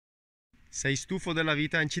Sei stufo della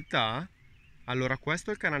vita in città? Allora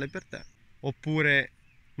questo è il canale per te. Oppure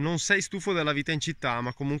non sei stufo della vita in città,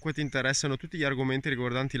 ma comunque ti interessano tutti gli argomenti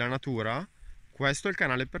riguardanti la natura? Questo è il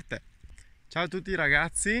canale per te. Ciao a tutti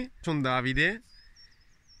ragazzi, sono Davide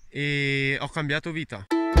e ho cambiato vita.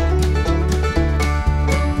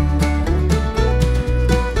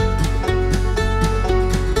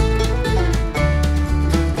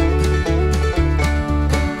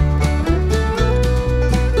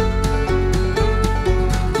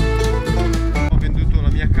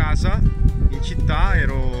 In città,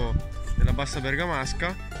 ero nella bassa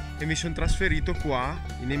bergamasca e mi sono trasferito qua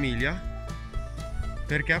in Emilia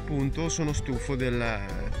perché appunto sono stufo del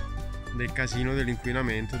casino,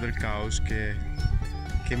 dell'inquinamento, del caos che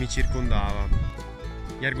mi circondava.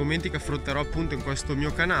 Gli argomenti che affronterò appunto in questo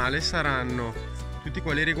mio canale saranno tutti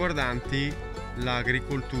quelli riguardanti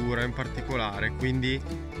l'agricoltura in particolare, quindi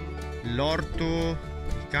l'orto,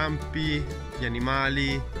 i campi, gli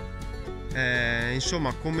animali,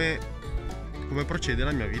 insomma come procede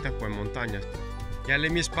la mia vita qua in montagna. E alle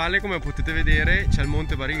mie spalle, come potete vedere, c'è il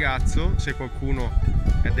monte Barigazzo. Se qualcuno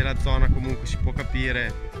è della zona comunque si può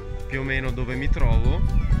capire più o meno dove mi trovo.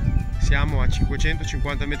 Siamo a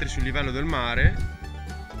 550 metri sul livello del mare.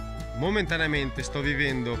 Momentaneamente sto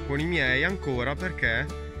vivendo con i miei ancora perché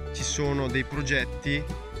ci sono dei progetti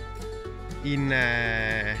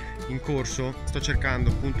in corso. Sto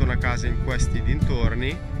cercando appunto una casa in questi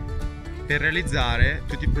dintorni per realizzare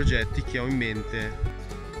tutti i progetti che ho in mente.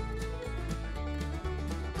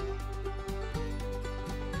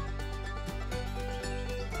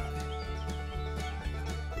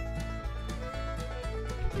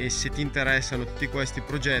 E se ti interessano tutti questi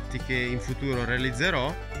progetti che in futuro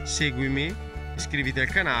realizzerò, seguimi, iscriviti al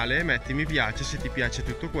canale, metti mi piace se ti piace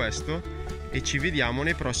tutto questo e ci vediamo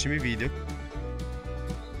nei prossimi video.